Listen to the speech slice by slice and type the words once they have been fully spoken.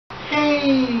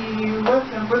Hey,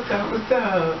 what's up, what's up, what's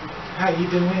up? How you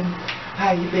doing?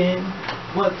 How you been?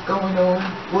 What's going on?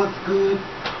 What's good?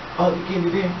 Oh, you getting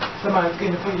it in? Somebody's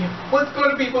getting it for you. What's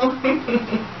good, people?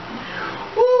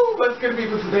 Woo, what's good,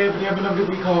 people? Today we have another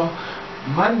week called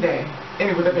Monday.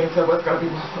 Anyway, with that being said, what's good,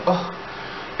 people? Oh,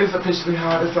 it's officially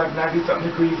hot. It's like 90-something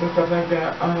degrees and stuff like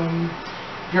that.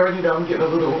 You already know I'm getting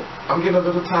a little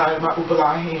tired of my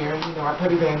oopala hair. You know, I put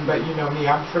it in, but you know me,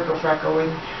 I'm freckle and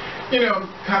you know, I'm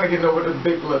kind of getting over the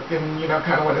big look and, you know,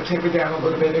 kind of want to taper down a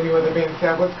little bit. Anyway, that being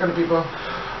said, what's going to be, people?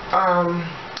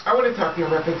 I want to talk to you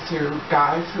in reference to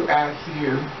guys who ask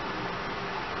you,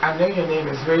 I know your name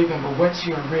is Raven, but what's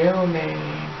your real name?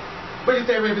 What do you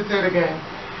say, Raven? Say it again.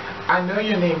 I know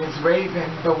your name is Raven,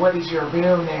 but what is your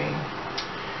real name?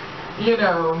 You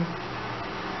know,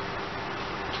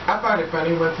 I find it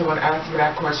funny when someone asks me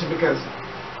that question because,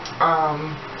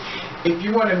 if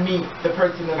you want to meet the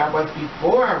person that I was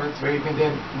before I was Raven,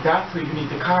 then that's who you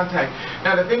need to contact.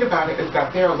 Now, the thing about it is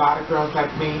that there are a lot of girls like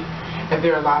me, and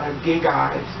there are a lot of gay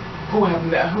guys who have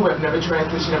never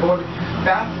transitioned.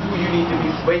 That's who you need to be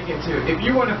speaking to. If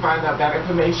you want to find out that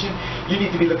information, you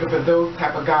need to be looking for those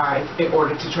type of guys in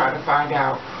order to try to find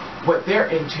out what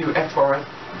they're into as far as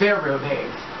their real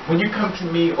names. When you come to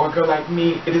me or a girl like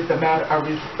me, it is a matter of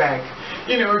respect.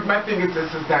 You know, my thing is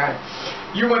this, is that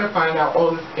you want to find out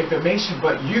all this information,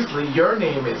 but usually your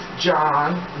name is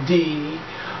John, D,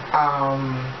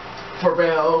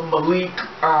 Pharrell, Malik,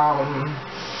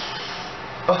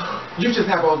 you just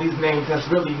have all these names that's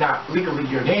really not legally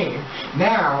your name.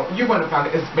 Now, you want to find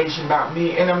the information about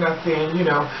me, and I'm not saying, you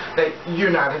know, that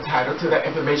you're not entitled to that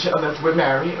information unless we're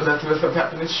married, unless there's some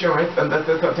type of insurance, unless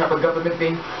there's some type of government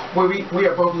thing where we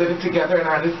are both living together, and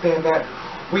I understand that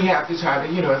we have to try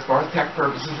to, you know, as far as tax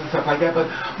purposes and stuff like that,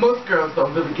 but most girls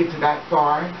don't really get to that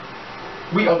far.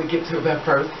 We only get to the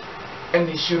first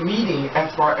initial meeting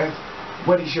as far as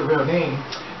what is your real name.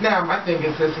 Now, my thing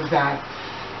is this, is that,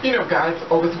 you know, guys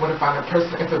always want to find out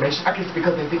personal information, I guess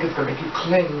because they think it's going to make you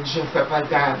cringe and stuff like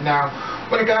that. Now,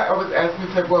 when a guy always asks me,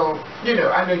 like, well, you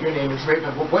know, I know your name is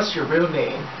Raven, well, what's your real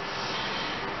name?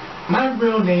 My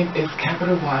real name is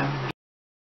capital One.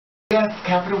 Yes,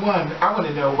 capital One. I want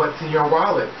to know what's in your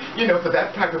wallet. You know, for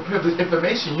that type of privileged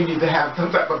information, you need to have some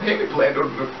type of payment plan to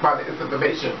find this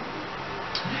information.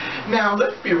 Now,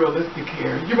 let's be realistic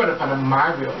here. You want to find out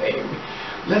my real name.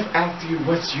 Let's ask you,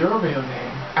 what's your real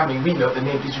name? I mean, we know the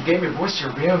name that you gave me, but what's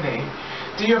your real name?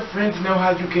 Do your friends know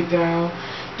how you get down?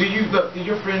 Do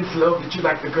your friends love that you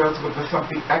like the girls with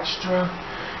something extra?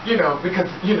 You know,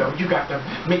 because, you know, you got to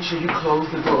make sure you close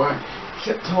the door,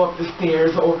 tiptoe up the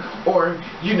stairs, or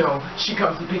you know, she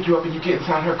comes to pick you up and you get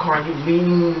inside her car and you're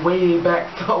leaning way back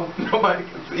so nobody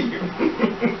can see you.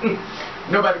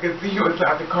 Nobody can see you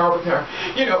inside the car with her.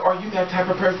 You know, are you that type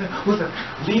of person who's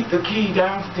leave the key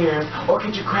downstairs, or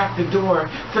could you crack the door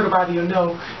so nobody will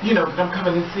know, you know, that I'm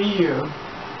coming to see you?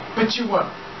 But you want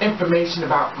information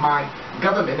about my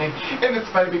government name. And it's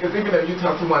funny because even though you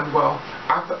tell someone, well,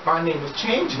 my name has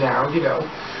changed now, you know,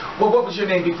 well, what was your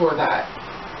name before that?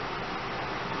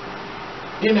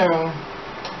 You know,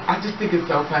 I just think it's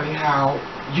so funny how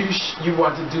you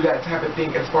want to do that type of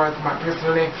thing as far as my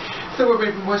personal name. So, well,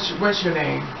 baby, what's your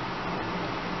name?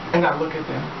 And I look at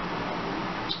them.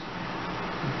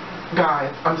 Guys,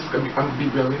 I'm gonna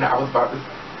be really now. I was about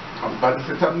to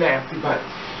say something nasty, but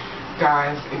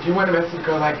guys, if you want to mess with a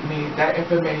girl like me, that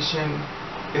information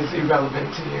is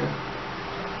irrelevant to you.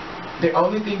 The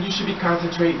only thing you should be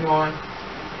concentrating on,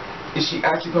 is she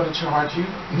actually going to charge you?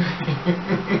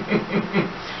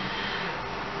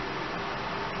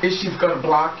 Is she going to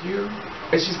block you?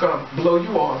 Is she going to blow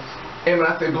you off? And when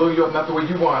I say blow you off, not the way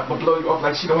you want, but blow you off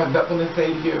like she don't have nothing to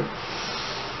say to you.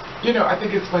 You know, I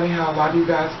think it's funny how a lot of you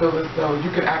guys feel as though you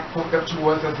can act fucked up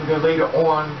towards us and then later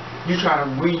on you try to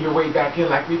wean your way back in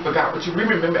like we forgot what you. We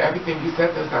remember everything you said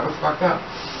to us that was fucked up.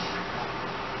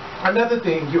 Another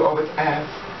thing you always ask,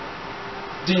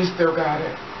 do you still got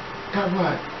it? Got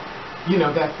what? You know,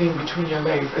 that thing between your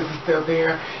legs, is it still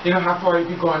there? You know, how far have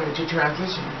you gone with your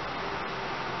transition?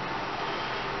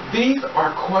 These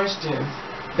are questions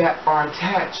that are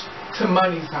attached to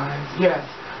money signs. Yes,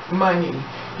 money.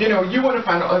 You know, you want to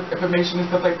find out information and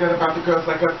stuff like that about the girls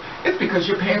like us. It's because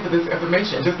you're paying for this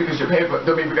information. Just because you're paying for it,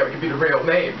 don't mean we got to give you the real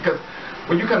name. Because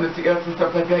when you come to see us and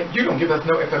stuff like that, you don't give us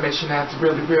no information that's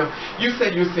really real. You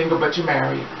say you're single, but you're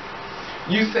married.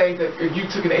 You say that you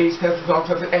took an age test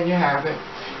and you haven't.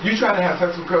 You try to have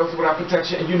sex with girls without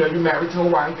protection, and you know you're married to a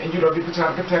wife, and you don't be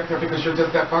trying to protect her because you're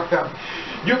just that fucked up.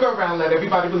 You go around and let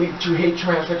everybody believe that you hate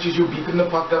transsexuals, you'll beat them the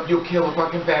fucked up, you'll kill a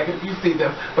fucking faggot if you see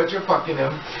them, but you're fucking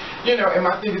them. You know, and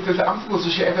my thing is this, I'm supposed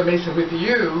to share information with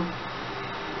you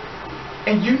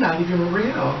And you're not even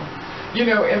real. You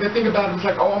know, and the thing about it is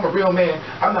like, oh, I'm a real man.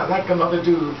 I'm not like them other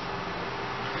dudes.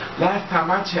 Last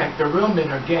time I checked, the real men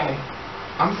are gay.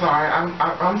 I'm sorry.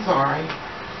 I'm sorry.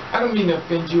 I don't mean to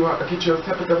offend you or get you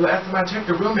upset, but the last time I checked,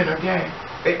 the real men are gay.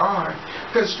 They are.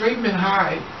 Because straight men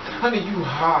hide. Honey, you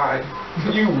hide.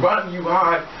 You run, you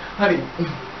hide. Honey,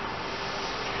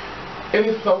 it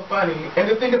is so funny. And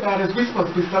the thing about it is we're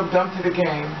supposed to be so dumb to the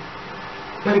game.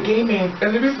 But a gay man,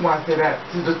 and the reason why I say that,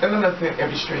 and I'm not saying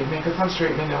every straight man, because some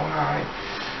straight men don't hide.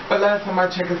 But last time I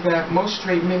checked is that most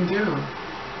straight men do.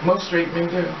 Most straight men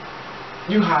do.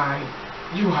 You hide.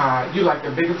 You hide. You like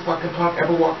the biggest fucking punk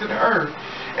ever walked in the earth.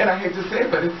 And I hate to say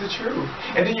it, but it's the truth.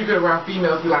 And then you get around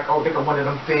females be like, oh, they got one of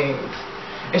them things.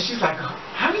 And she's like,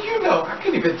 how do you know? I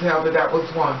can't even tell that that was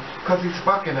one. Because he's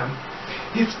fucking them.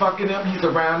 He's fucking them. He's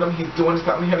around them. He's doing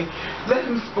something. Honey, let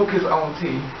him spook his own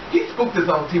tea. He spooked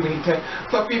his own tea when he said.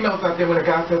 So females out there, when a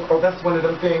guy says, oh, that's one of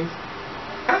them things.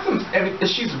 Ask him, and if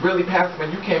she's really passive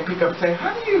and you can't pick up and say,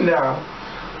 how do you know?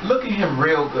 Look at him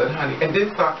real good, honey. And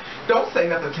then start, don't say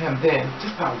nothing to him then.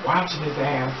 Just start watching his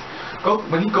ass. Go,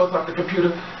 when he goes off the computer,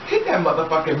 hit that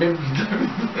motherfucking memory.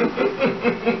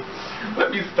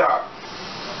 Let me stop.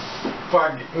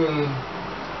 Fuck.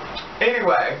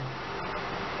 Anyway.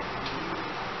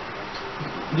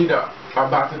 You know, I'm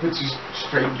about to put you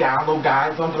straight down, little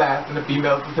guys on blast, and the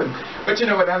females. But you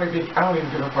know what? I don't even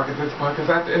give a fuck at this point, because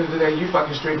at the end of the day, you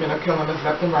fucking straight men are killing us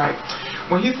left and right.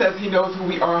 When he says he knows who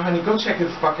we are, honey, go check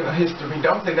his fucking history.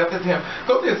 Don't say nothing to him.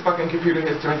 Go to his fucking computer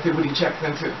history and see what he checks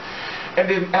into. And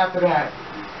then after that,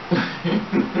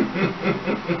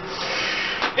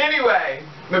 anyway,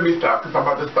 let me stop, because I'm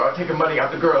about to start taking money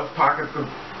out the girls' pockets, because,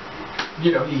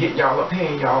 you know, he hit y'all up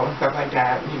paying y'all and stuff like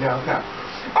that, you know, so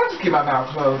I'll just keep my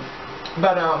mouth closed.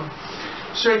 But,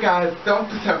 straight guys, don't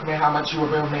tell me how much you're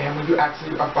a real man when you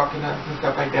actually are fucking us and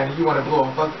stuff like that, and you want to blow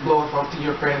us off to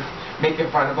your friends, making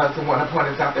fun of us and want to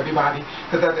point us out to everybody,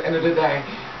 because at the end of the day,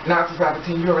 9 times out of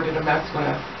 10, you're already to mess with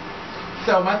us.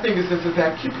 So my thing is just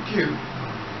that keep it cute.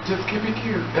 Just keep it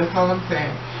cute. That's all I'm saying.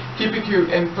 Keep it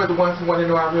cute. And for the ones who want to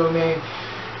know our real name,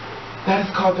 that is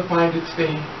called the finder's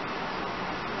fee.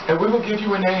 And we will give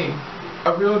you a name,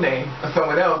 a real name of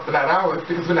someone else, but not ours,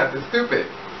 because we're not this stupid.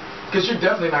 Because you're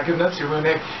definitely not giving us your real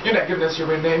name. You're not giving us your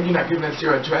real name. You're not giving us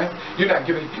your address. You're not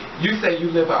giving. You say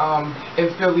you live in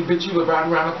Philly, bitch. You live right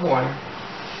around the corner.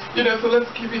 You know. So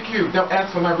let's keep it cute. Don't ask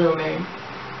for my real name.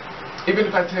 Even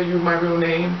if I tell you my real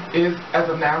name is, as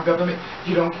of now, government,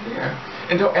 you don't care.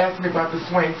 And don't ask me about the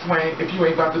swing if you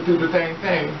ain't about to do the same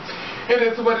thing. It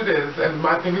is what it is. And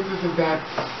my thing is this is that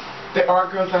there are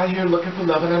girls out here looking for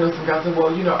love. And I know some guys say, well,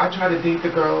 you know, I try to date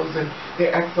the girls and they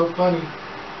act so funny.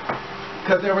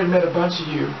 Because they already met a bunch of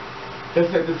you that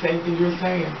said the same thing you're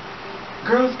saying.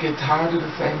 Girls get tired of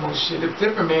the same old shit. If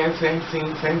different man, same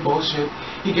scene, same bullshit,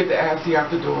 he get the ass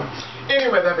out the door.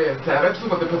 Anyway, that being said, I just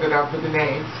want to put it out for the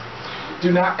names.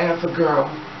 Do not ask a girl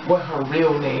what her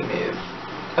real name is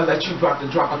unless you drop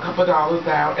a couple dollars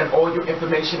down and all your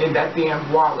information in that damn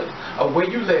wallet of where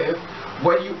you live,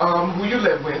 where you who you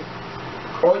live with,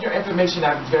 all your information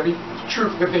that is very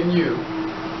truth within you.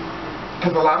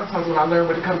 Because a lot of times when I learn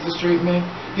when it comes to street men,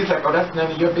 he's like, oh, that's none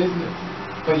of your business.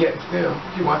 But yet still,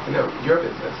 he wants to know your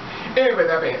business. Anyway,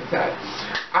 that being said,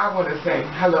 I want to say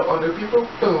hello, all new people,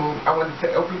 boom. I want to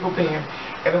say, oh, people, bam.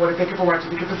 And I want to thank you for watching.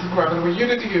 Because this is what I want you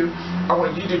to do. I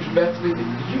want you to do the best with it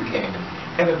you can.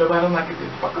 And if nobody don't like it, then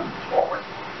fuck them forward.